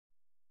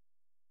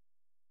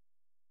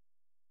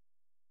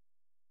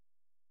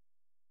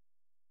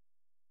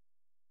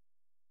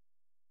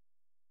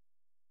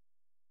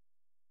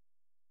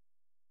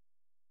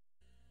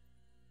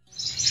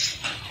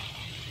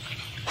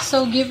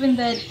So given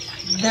that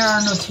there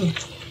are no two,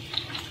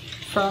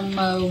 from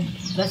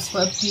that's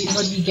what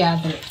we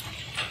gathered,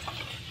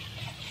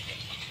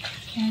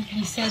 and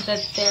he said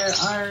that there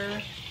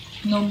are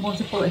no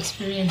multiple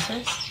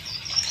experiencers.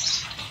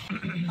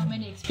 How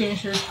many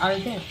experiencers are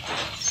there?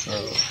 So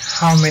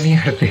how many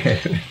are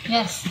there?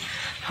 Yes.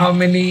 How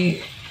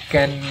many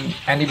can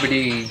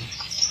anybody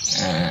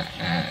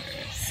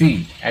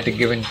see at a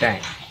given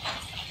time?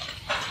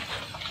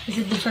 Is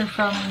it different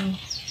from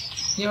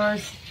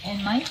yours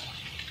and mine?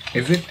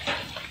 Is it?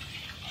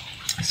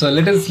 So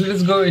let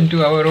us go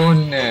into our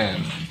own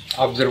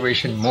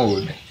observation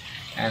mode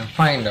and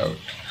find out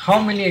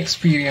how many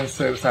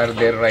experiencers are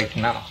there right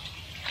now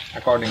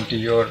according to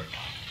your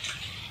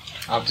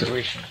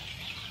observation.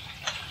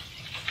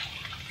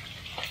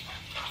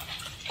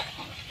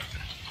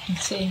 I'm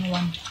saying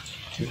one.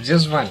 It's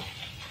just one,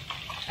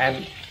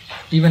 and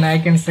even I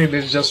can say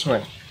there's just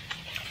one,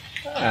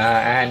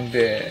 and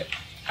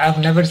I've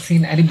never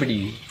seen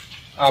anybody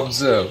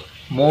observe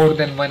more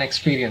than one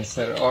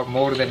experiencer or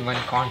more than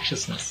one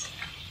consciousness,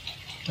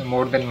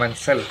 more than one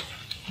self.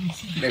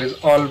 There is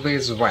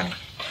always one.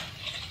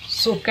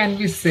 So can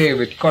we say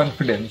with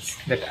confidence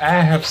that I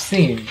have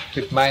seen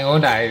with my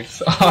own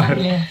eyes or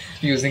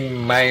using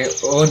my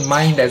own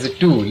mind as a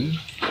tool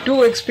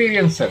two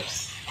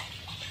experiencers?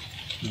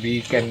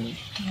 We can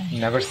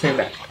never say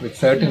that with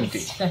certainty.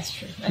 Yes, that's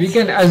true. We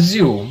can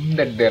assume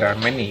that there are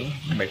many,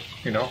 but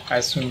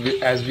as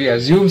soon as we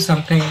assume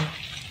something,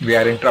 we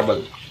are in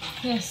trouble.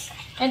 Yes,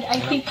 and I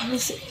think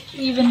this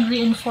even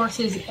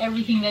reinforces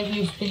everything that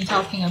we've been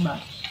talking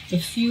about.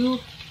 If you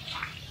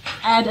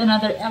add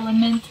another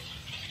element,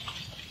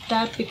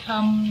 that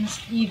becomes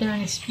either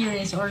an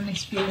experience or an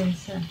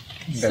experiencer.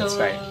 That's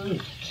right.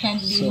 It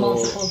can't be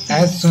multiple things.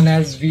 As soon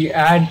as we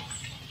add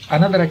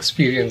another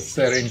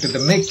experiencer into the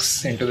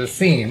mix, into the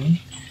scene,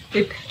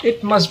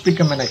 it must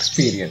become an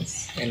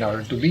experience in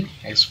order to be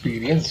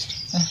experienced.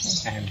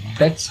 Okay. And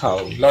that's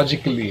how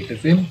logically it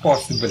is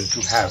impossible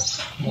to have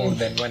more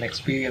than one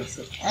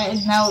experiencer.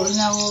 And now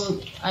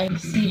I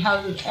see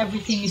how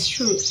everything is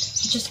true. It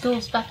just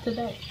goes back to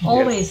that.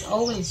 Always,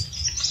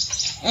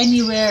 always.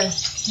 Anywhere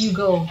you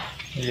go,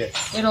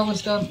 yes, it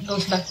always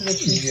goes back to the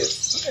truth.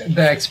 Yes.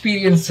 The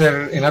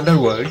experiencer, in other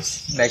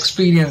words, the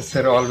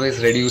experiencer always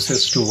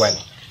reduces to one.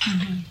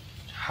 Mm-hmm.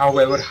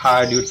 However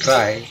hard you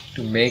try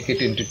to make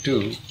it into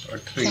two or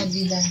three,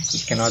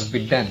 it cannot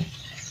be done.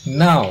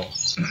 Now,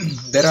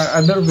 there are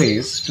other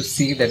ways to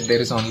see that there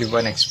is only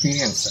one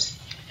experiencer.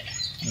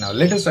 Now,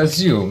 let us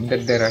assume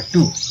that there are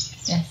two.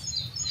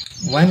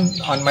 Yes. One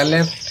on my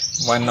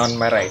left, one on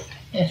my right.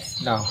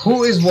 Yes. Now,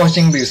 who is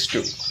watching these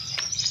two?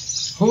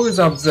 Who is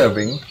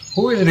observing?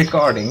 Who is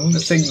recording the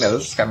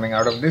signals coming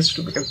out of these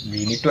two? Because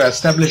we need to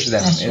establish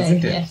them, That's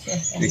isn't right. it?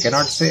 Yes. We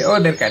cannot say, oh,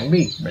 there can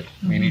be, but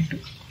we need to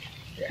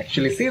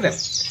actually see them.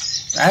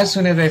 As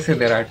soon as I say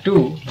there are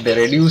two, they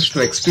reduce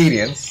to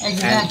experience,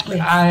 Exactly.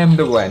 and I am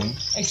the one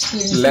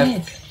Experiencing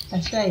left it.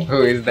 That's right.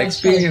 who is the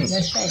experience.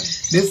 That's right.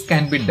 This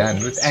can be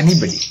done with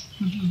anybody,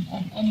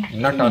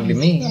 not only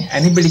me. Yes.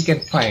 Anybody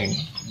can find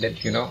that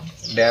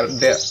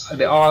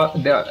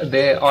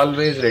they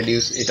always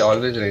reduce. It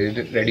always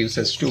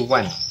reduces to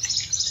one.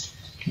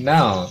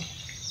 Now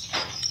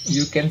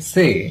you can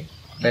say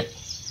that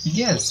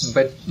yes,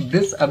 but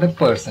this other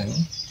person,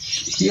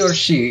 he or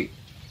she,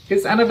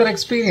 is another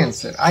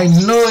experiencer. I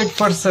know it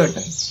for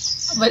certain.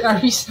 But are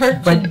we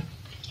certain?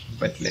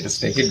 But let us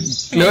take a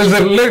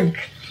closer look.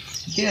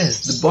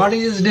 Yes, the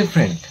body is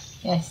different.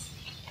 Yes.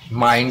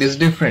 Mind is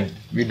different.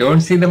 We don't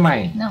see the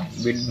mind. No.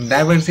 We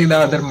never see the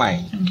other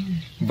mind.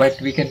 Mm-hmm.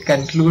 But we can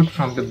conclude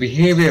from the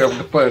behavior of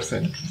the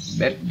person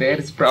that there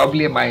is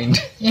probably a mind.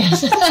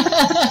 Yes.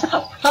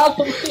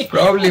 Probably.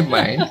 Probably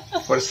mind.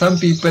 For some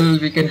people,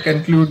 we can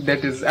conclude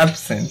that is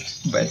absent.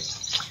 But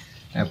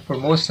for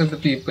most of the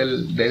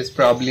people, there is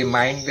probably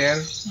mind there.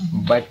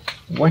 Mm-hmm. But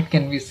what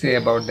can we say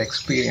about the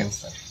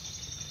experiencer?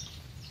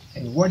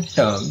 In what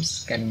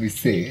terms can we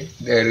say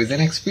there is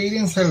an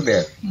experiencer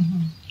there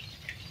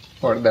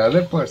for the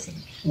other person?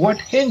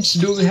 What hints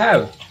do we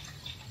have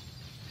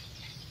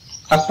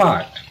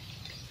apart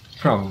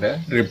from the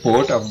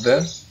report of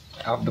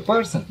the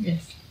person?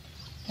 Yes.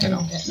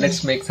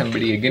 Let's make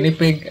somebody a guinea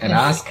pig and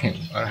ask him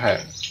or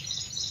her,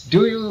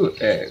 do you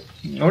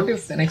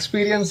notice an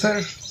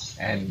experiencer?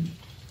 And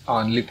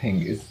only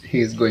thing he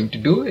is going to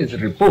do is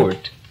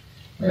report.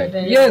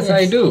 Yes,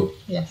 I do.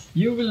 Yes.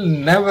 You will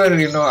never,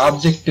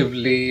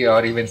 objectively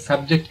or even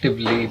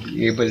subjectively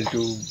be able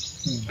to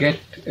get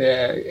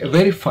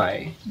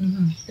verify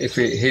if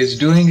he is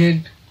doing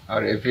it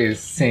or if he is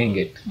saying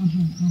it.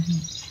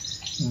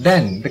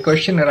 Then the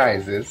question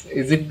arises: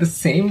 is it the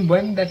same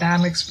one that I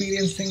am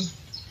experiencing?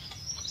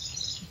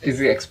 Is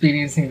he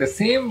experiencing the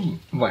same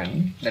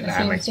one that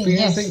I am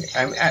experiencing?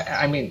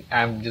 Yes.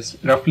 I'm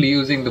just roughly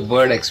using the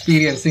word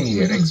experiencing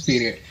here.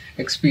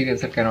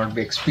 Experiencer cannot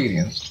be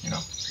experienced,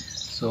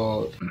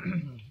 So,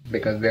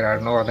 because there are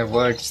no other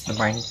words the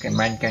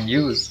mind can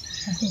use.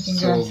 I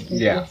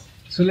think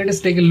So let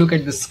us take a look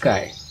at the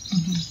sky.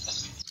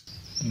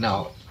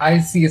 Now, I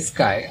see a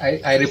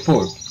sky. I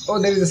report, oh,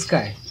 there is a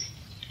sky.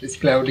 it's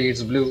cloudy,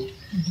 it's blue,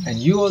 and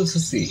you also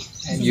see,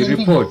 and you Same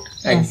thing. report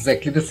Yeah.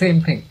 exactly the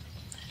same thing.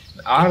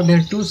 Are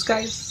there two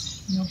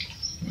skies? No.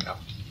 No.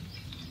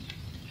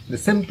 The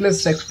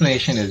simplest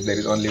explanation is there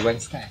is only one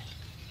sky.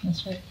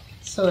 That's right.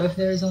 So if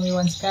there is only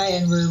one sky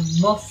and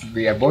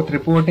We are both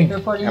reporting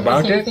about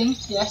the same it. thing,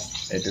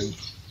 yes. It is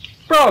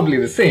probably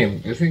the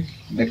same, you see.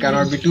 There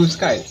cannot be two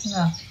skies.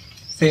 No.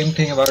 Same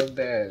thing about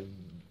the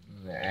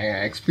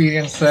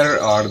experiencer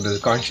or the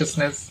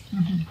consciousness.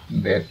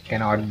 There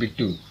cannot be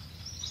two.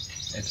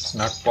 It's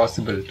not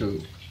possible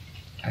to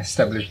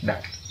establish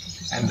that.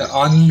 And the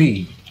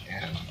only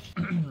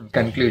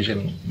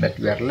conclusion that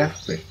we are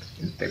left with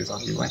is there is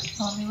only one.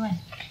 Only one.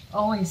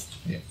 Always.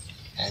 Yes.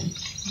 And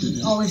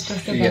Always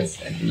just the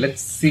yes, and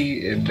let's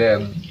see the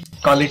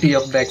quality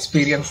of the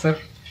experiencer.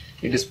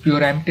 It is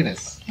pure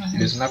emptiness.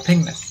 It is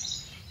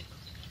nothingness.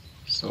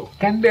 So,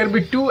 can there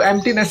be two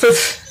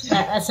emptinesses?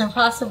 That's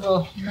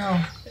impossible. No.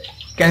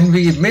 Can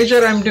we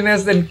measure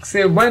emptiness and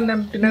say one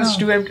emptiness, No.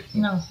 two empty?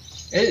 No.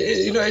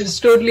 It's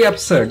totally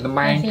absurd. The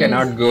mind Yes, it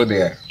cannot is. go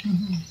there.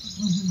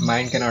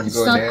 Mind cannot It's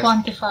go not there.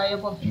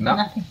 quantifiable. No.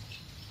 Nothing.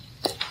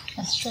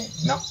 That's right.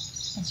 No,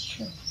 That's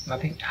true.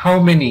 nothing. How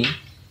many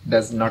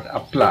does not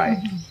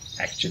apply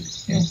actually?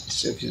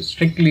 Yes. If you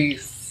strictly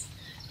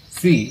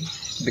see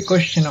the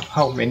question of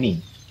how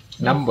many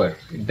number,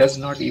 it does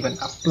not even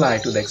apply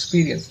to the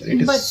experiencer.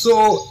 It is But-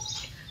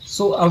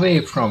 so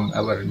away from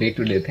our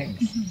day-to-day things.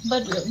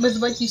 But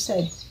with what you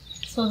said,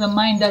 so the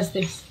mind does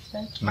this,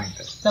 right? Mind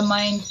does. The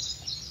mind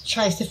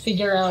tries to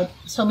figure out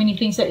so many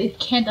things that it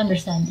can't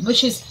understand,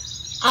 which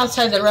is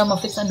outside the realm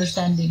of its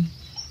understanding.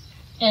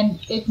 And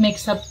it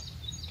makes up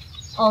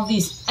all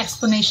these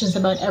explanations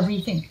about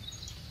everything.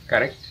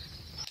 Correct?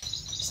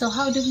 So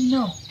how do we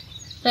know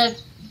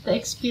that the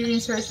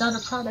experiencer is not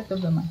a product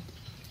of the mind?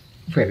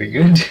 Very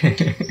good.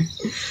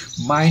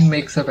 Mind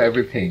makes up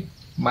everything.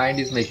 Mind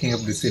is making up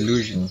this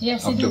illusion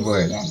Yes, of it the is.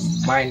 world.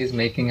 Yes. Mind is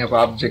making up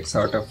objects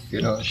out of,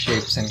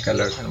 shapes and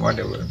colors and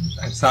whatever,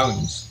 and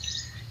sounds.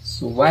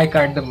 So why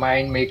can't the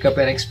mind make up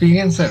an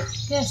experiencer?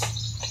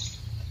 Yes.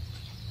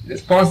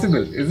 It's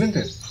possible, isn't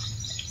it?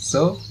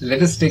 So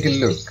let us take a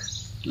look.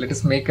 Let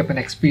us make up an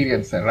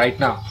experiencer right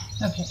now.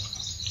 Okay.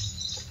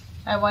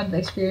 I want the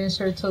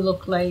experiencer to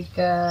look like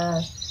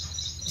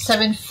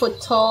 7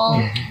 foot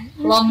tall,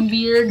 long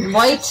beard,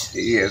 white,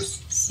 Yes.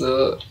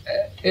 So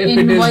if in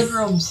it is white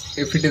robes.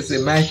 if it is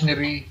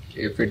imaginary,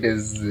 if it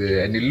is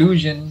an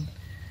illusion,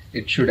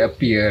 it should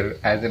appear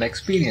as an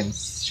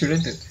experience,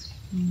 shouldn't it?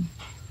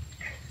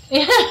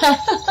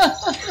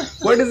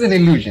 What is an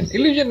illusion?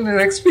 Illusion is an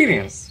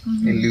experience.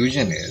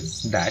 Illusion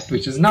is that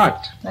which is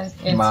not. Yes,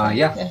 Maya.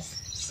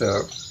 yes. So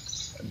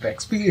the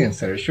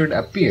experiencer should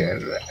appear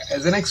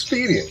as an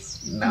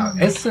experience. Now,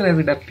 as soon as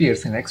it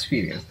appears in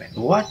experience, then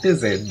what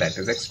is it that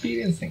is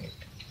experiencing it?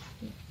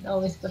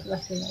 Always the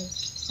fluffy light.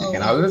 You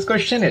can always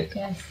question it.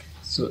 Yes.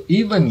 So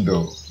even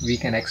though we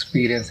can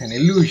experience an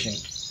illusion,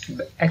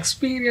 the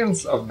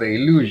experience of the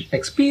illusion,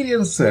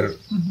 experiencer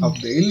of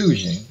the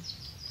illusion,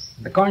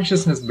 the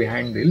consciousness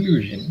behind the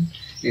illusion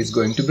is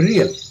going to be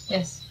real.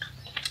 Yes.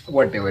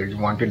 Whatever you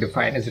want to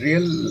define as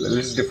real,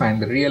 let's define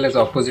the real as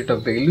opposite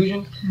of the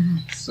illusion.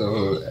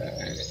 So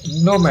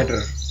no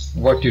matter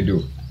what you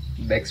do,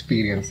 the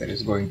experiencer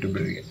is going to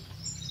be real.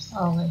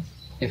 Always.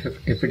 If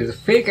it is a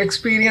fake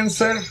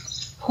experiencer,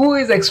 who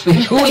is who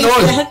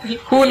knows? Exactly.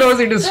 Who knows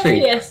it is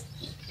fake? Yes.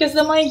 Because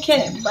the mind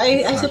can.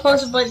 I not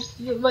suppose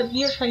what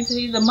you're trying to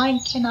say, the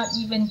mind cannot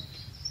even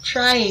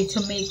try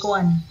to make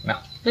one. No.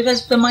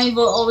 Because the mind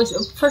will always.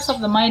 First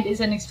off, the mind is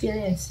an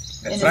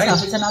experience in That's itself.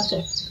 right. It's an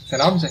object. It's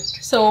an object.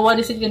 So what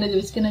is it going to do?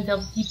 It's going to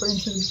delve deeper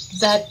into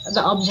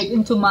the object,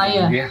 into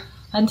Maya, Yeah.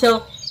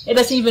 until it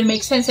doesn't even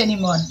make sense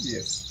anymore.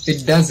 Yes.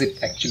 It does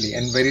it actually,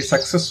 and very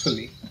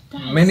successfully.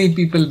 does. Many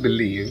people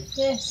believe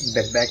Yes.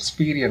 that the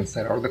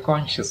experiencer or the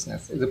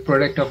consciousness is a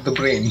product of the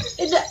brain.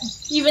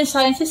 Even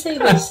scientists say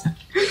this.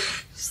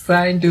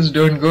 Scientists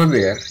don't go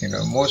there.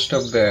 Most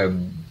of the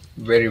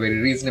very, very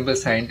reasonable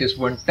scientists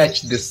won't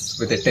touch this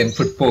with a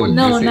 10-foot pole.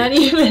 No,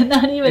 they say.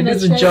 not even. It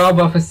is That's a right. job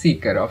of a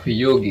seeker, of a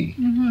yogi,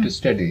 to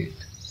study it.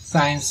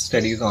 Science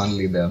studies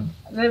only the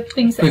The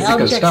things, physical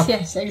objects. stuff.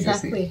 Yes, you see.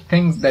 exactly.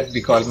 Things that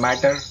we call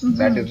matter,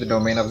 that is the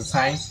domain of the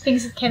science.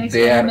 Things that can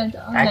They are experiment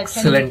on.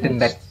 excellent in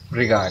that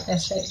regard.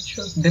 That's right.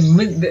 True.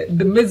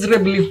 They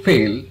miserably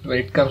fail when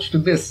it comes to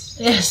this.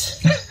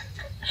 Yes.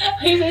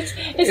 I mean,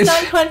 it's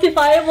not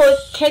quantifiable. It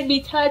can't be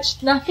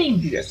touched. Nothing.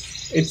 Yes.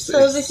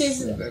 So this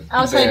is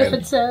outside of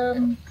its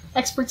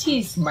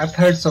expertise.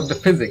 Methods of the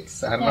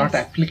physics are not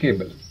Yes.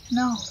 applicable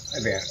No.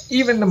 there.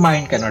 Even the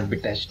mind cannot be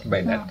touched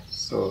by that.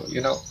 So,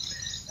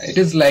 it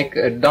is like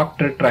a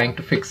doctor trying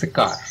to fix a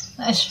car.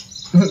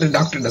 The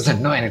doctor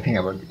doesn't know anything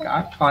about the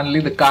car. Only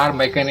the car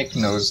mechanic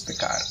knows the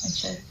car.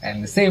 That's right.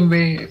 And the same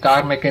way, a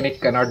car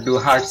mechanic cannot do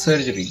heart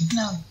surgery.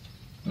 No.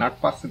 Not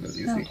possible,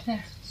 you see. Okay.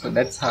 So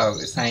that's how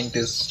a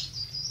scientist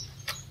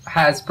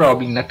has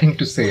probably nothing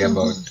to say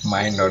about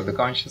mind or the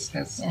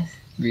consciousness. Yes.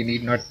 We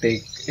need not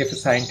take, if a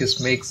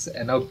scientist makes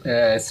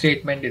a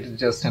statement, it is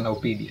just an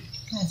opinion.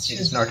 That's It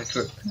true. is not a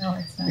truth. No,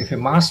 it's not. If a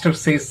master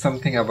says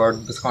something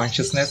about this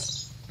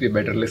consciousness, we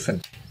better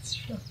listen, It's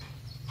true.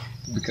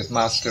 because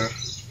master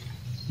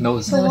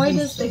knows. So why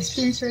does the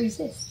experiencer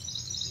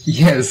exist?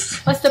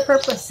 Yes, What's the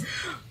purpose?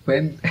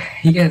 when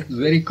he gets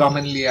very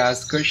commonly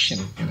asked question,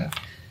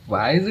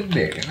 why is it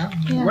there?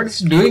 Yeah. What is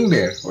doing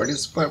there? What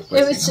is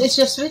purpose? It's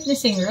just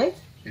witnessing, right?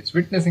 It's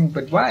witnessing,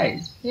 but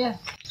why? Yeah.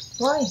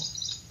 Why?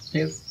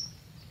 Yes.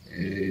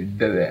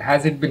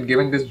 Has it been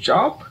given this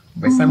job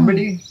by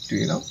somebody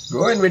to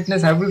go and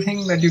witness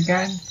everything that you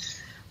can?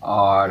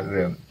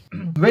 Or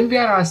when we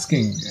are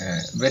asking,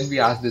 when we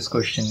ask this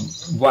question,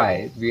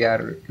 why, we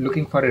are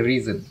looking for a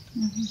reason.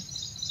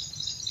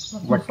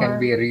 What can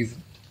be a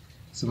reason?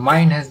 So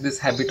mind has this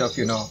habit of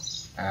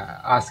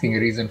asking a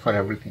reason for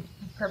everything.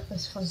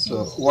 Purpose for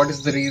So things. what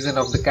is the reason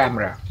of the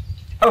camera?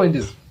 Oh, it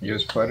is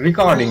used for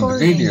recording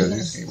videos. Yes.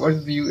 You see, what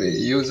is the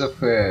use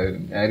of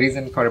a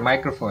reason for a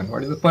microphone?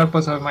 What is the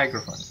purpose of a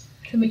microphone?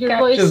 To make It your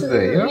voice, captures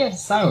the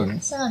yes.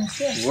 sounds. Sounds,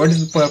 yes. What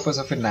is the purpose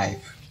of a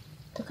knife?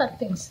 To cut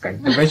things.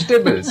 Cut the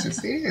vegetables. You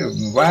see,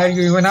 why are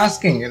you even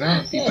asking? People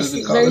Yes,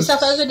 will call very us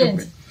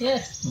self-evident. stupid.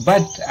 Yes.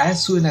 But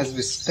as soon as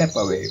we step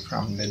away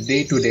from the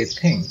day-to-day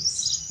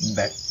things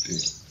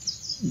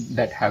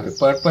that have a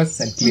purpose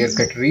and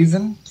clear-cut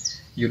reason,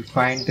 you'll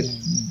find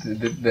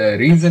that the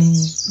reason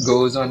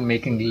goes on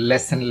making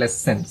less and less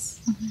sense.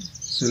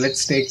 So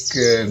let's take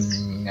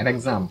an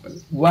example.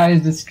 Why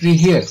is this tree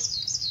here?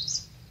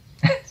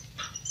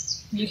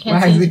 You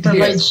Why can is say it to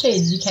provide here?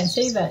 shade. You can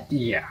say that.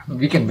 Yeah,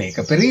 we can make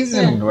up a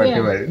reason, Yeah,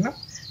 whatever.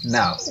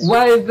 Now,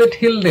 why is that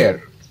hill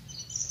there?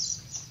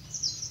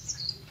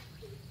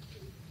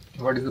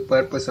 What is the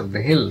purpose of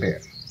the hill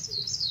there?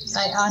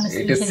 I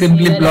honestly It is can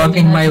simply say that I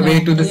blocking do not my way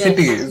know. to the Yes,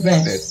 city, isn't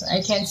yes. it?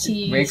 I can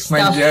see Makes my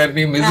stuff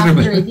journey after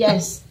miserable. it,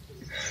 yes.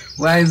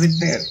 Why is it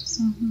there?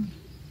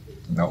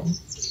 No.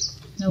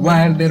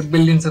 Why are there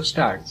billions of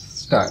stars?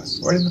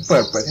 What is the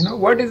purpose?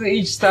 What is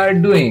each star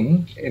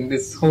doing in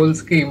this whole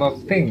scheme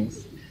of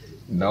things?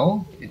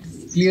 No,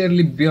 it's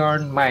clearly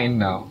beyond mind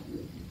now.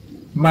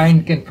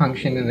 Mind can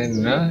function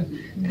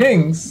in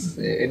things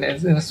in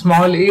a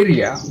small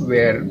area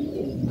where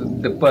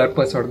the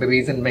purpose or the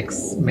reason makes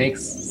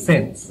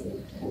sense.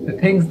 The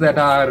things that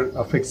are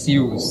of its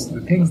use,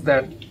 the things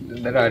that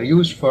are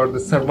used for the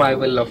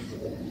survival of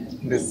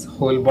this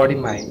whole body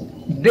mind,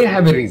 they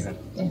have a reason.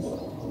 Yes.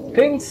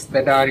 Things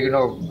that are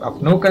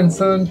of no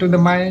concern to the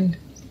mind,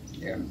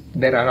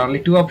 there are only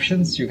two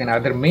options. You can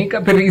either make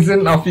up a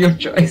reason of your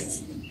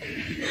choice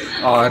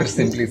or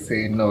simply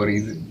say no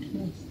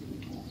reason.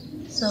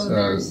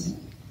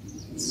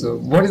 So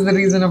what is the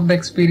reason of the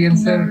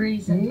experiencer? No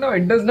reason. No,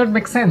 it does not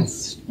make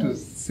sense to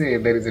say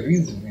there is a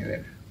reason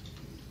there.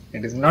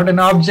 It is not an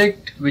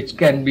object which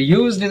can be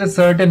used in a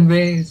certain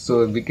way,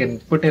 so we can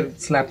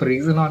slap a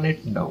reason on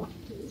it. No.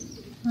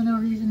 No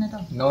reason at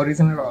all. No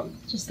reason at all.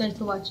 Just there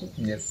to watch it.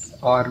 Yes,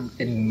 or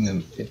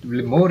it will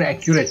be more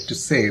accurate to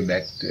say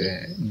that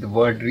the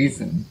word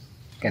reason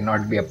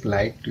cannot be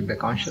applied to the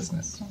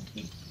consciousness.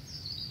 Exactly.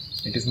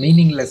 It is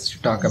meaningless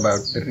to talk about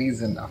the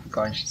reason of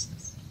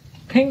consciousness.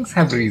 Things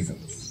have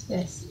reasons.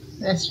 Yes,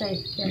 that's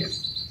right.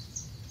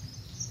 Yes.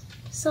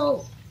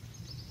 So,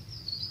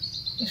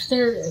 if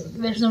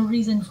there's no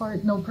reason for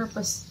it, no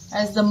purpose,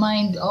 as the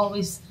mind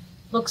always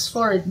looks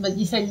for it, but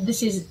you said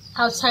this is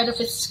outside of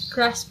its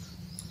grasp.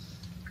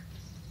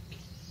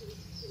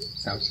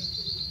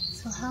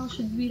 So how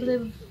should we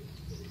live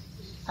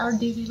our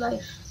daily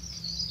life?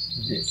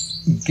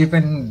 Yes.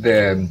 Given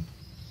the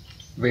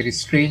very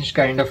strange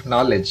kind of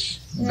knowledge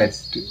that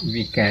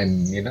we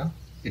can,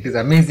 it is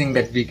amazing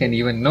that we can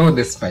even know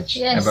this much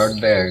about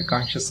the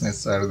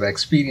consciousness or the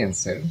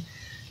experiencer.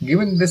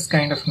 Given this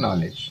kind of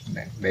knowledge,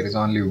 then there is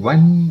only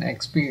one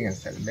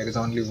experiencer, there is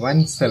only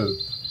one self.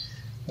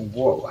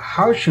 Whoa,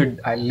 how should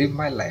I live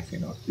my life?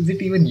 Is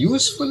it even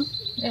useful?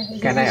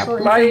 Can I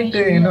apply it?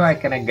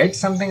 Can I get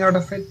something out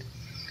of it?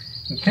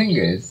 The thing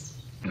is,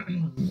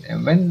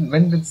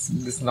 when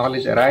this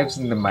knowledge arrives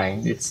in the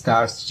mind, it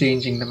starts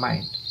changing the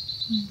mind.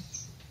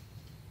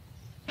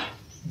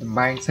 The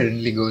mind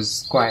suddenly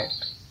goes quiet.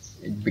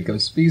 It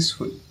becomes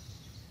peaceful.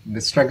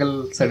 The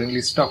struggle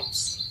suddenly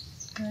stops.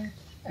 Right.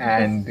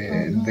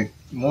 And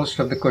most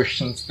of the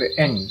questions, they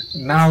end.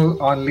 Now,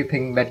 only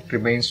thing that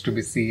remains to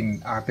be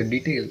seen are the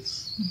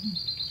details.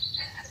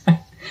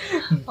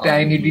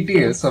 Tiny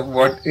details of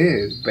what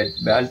is, but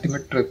the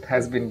ultimate truth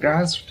has been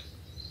grasped.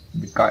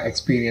 The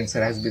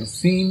experiencer has been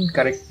seen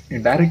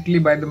directly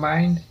by the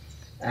mind,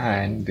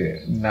 and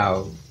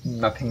now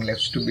nothing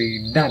left to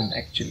be done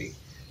actually.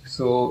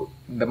 So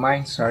the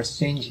mind starts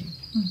changing.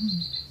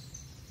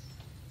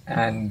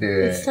 And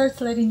it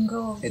starts letting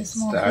go of the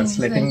small things. It starts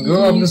letting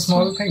go of the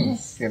small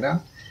things,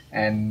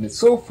 And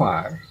so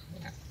far,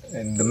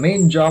 and the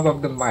main job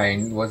of the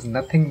mind was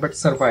nothing but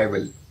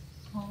survival.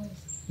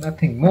 Always.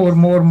 Nothing. More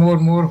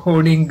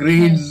hoarding,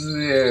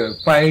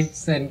 greeds,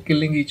 fights and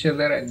killing each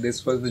other, and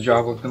this was the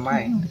job of the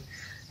mind.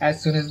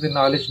 As soon as the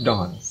knowledge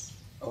dawns,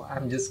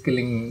 I'm just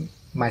killing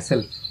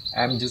myself.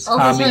 I'm just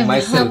harming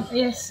myself.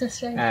 Yes,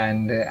 that's right.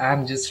 And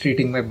I'm just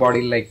treating my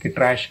body like a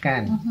trash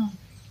can.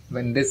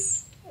 when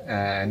this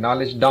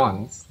knowledge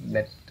dawns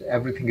that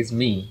everything is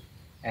me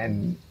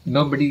and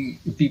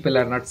people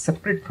are not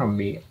separate from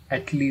me,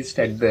 at least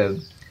at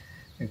the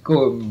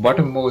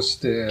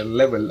bottommost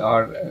level,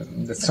 or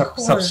the core,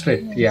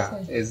 substrate,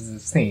 yes. is the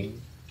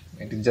same.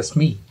 It is just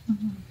me.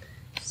 Mm-hmm.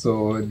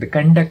 So the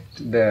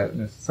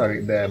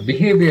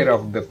behavior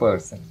of the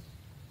person,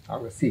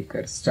 of the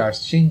seeker,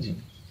 starts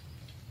changing.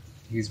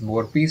 He's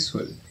more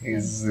peaceful.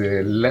 He's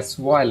less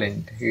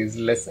violent. He's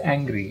less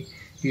angry.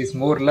 He's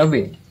more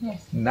loving.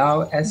 Yes.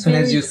 Now, as soon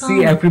Very as you calm.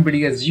 see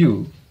everybody as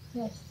you,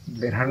 Yes.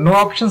 there are no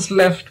options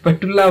left but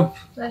to love.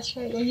 That's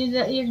right. And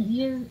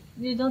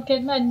you don't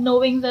get mad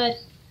knowing that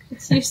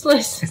it's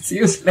useless. It's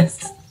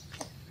useless.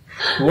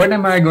 What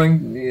am I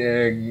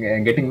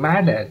getting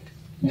mad at?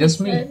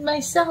 Just me.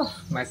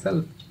 Myself.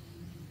 Myself.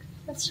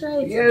 That's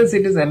right. Yes,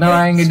 it is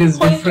annoying. It's it is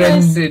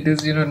pointless. different. It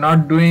is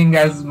not doing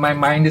as my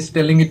mind is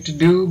telling it to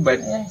do. But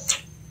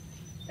Yes.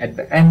 in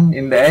the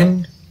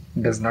end,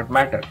 it does not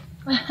matter.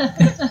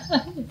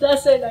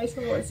 That's it, I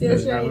suppose. Yes,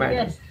 Does not right. matter.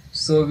 Yes.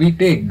 So we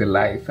take the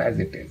life as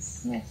it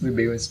is. Yes. We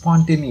become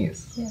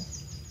spontaneous. Yes.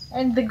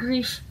 And the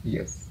grief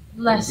Yes.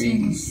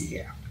 lessens.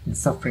 The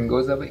suffering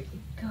goes away.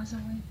 Goes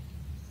away.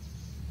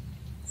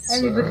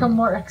 And So we become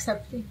more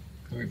accepting.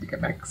 we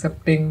become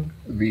accepting.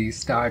 We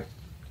start,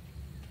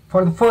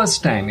 for the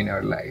first time in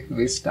our life,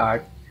 we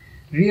start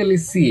really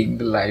seeing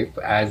the life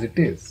as it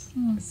is.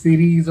 A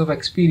series of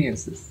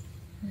experiences.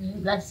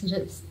 That's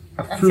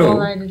A flow, all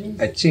that it is.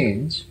 a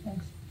change, Yes.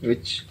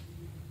 which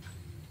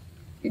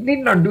you need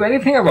not do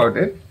anything about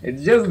it.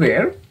 It's just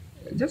there.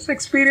 Just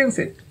experience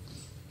it.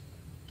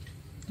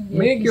 And we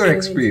Make your appreciate it.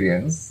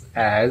 experience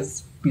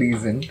as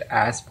pleasant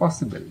as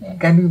possible. Yes.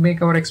 Can we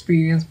make our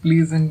experience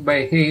pleasant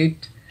by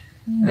hate,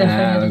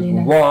 Definitely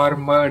not. war,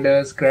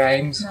 murders,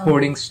 crimes, No.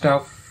 hoarding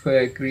stuff,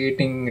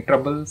 creating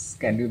troubles?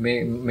 Can we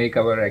make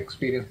our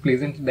experience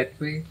pleasant that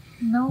way?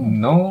 No.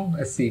 No,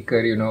 a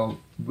seeker,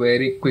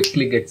 very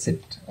quickly gets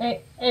it.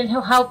 And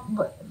how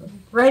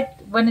right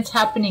when it's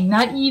happening,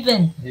 not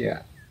even. Yeah.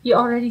 You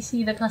already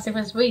see the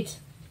consequence. Wait.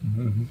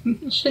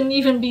 You shouldn't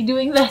even be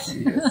doing that.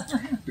 Yes.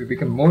 We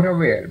become more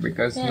aware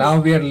because Yes. now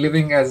we are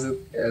living as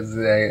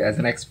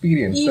an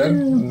experiencer,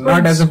 Even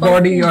not as a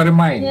body or a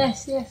mind.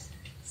 Yes, yes.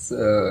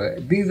 So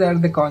these are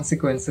the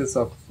consequences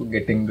of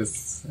getting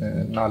this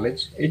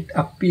knowledge. It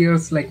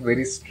appears like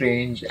very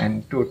strange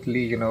and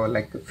totally,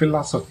 like a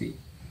philosophy.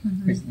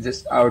 It's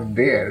just out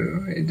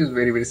there. It is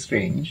very, very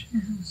strange.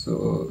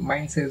 So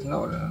mind says, no,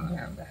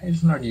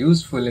 it's not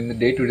useful in the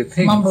day-to-day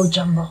things. Mumbo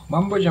jumbo.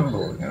 Mumbo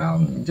jumbo,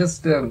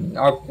 just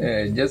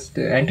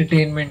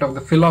entertainment of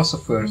the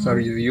philosophers or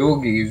the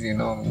yogis,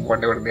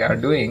 whatever they are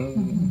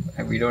doing.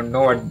 And we don't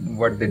know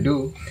what they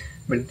do.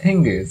 But the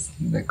thing is,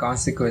 the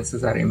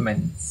consequences are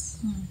immense.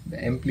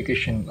 The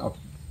implication of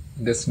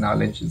this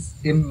knowledge is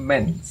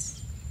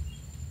immense.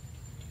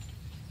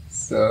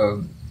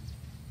 So,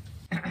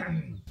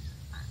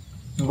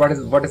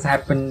 what has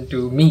happened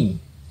to me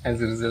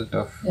as a result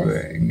of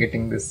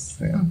getting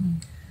this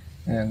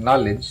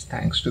knowledge,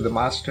 thanks to the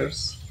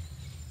masters?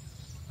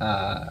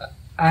 I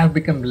have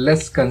become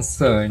less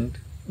concerned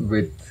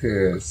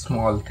with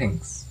small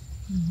things.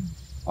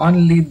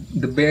 Only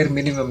the bare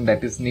minimum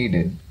that is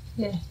needed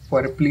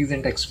for a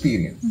pleasant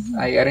experience.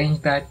 I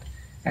arrange that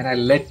and I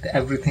let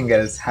everything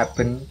else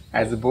happen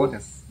as a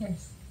bonus.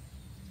 Yes.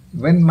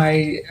 When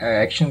my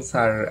actions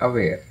are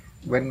aware,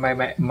 when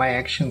my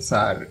actions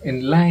are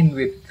in line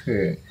with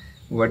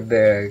what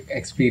the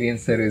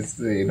experiencer is,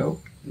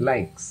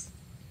 likes,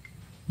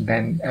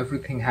 then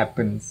everything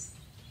happens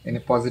in a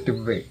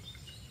positive way.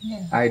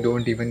 Yeah. I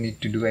don't even need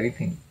to do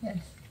anything. Yes.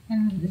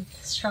 And the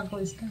struggle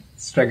is done.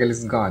 Struggle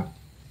is gone.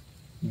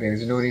 There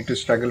is no need to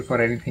struggle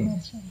for anything.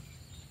 That's right.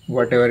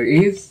 Whatever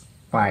is,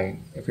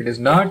 fine. If it is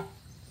not,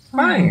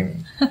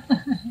 fine.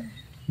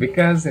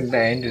 Because in the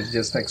end, it's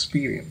just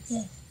experience.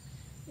 Yes.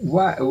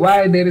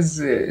 Why there is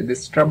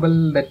this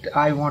trouble that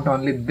I want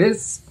only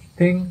this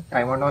thing,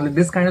 I want only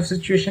this kind of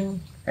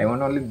situation, I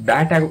want only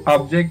that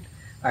object,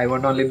 I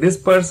want only this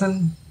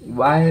person.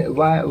 Why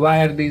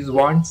are these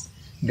wants?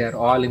 They're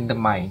all in the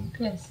mind.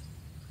 Yes.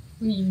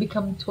 We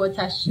become too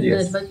attached to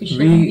Yes. that, but we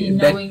shouldn't be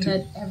knowing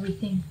that- that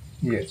everything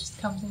Yes.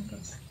 just comes and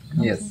goes.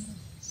 Yes.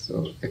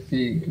 So if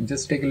we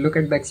just take a look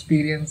at the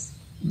experience,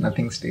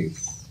 nothing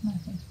stays.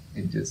 Nothing.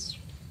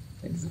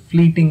 It's a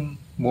fleeting,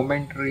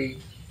 momentary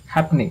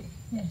happening.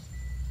 Yes.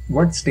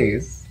 What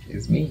stays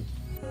is me.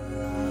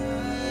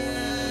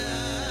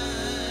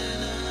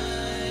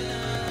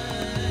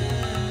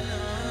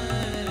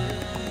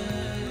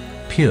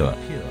 Pure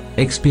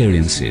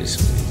experiences.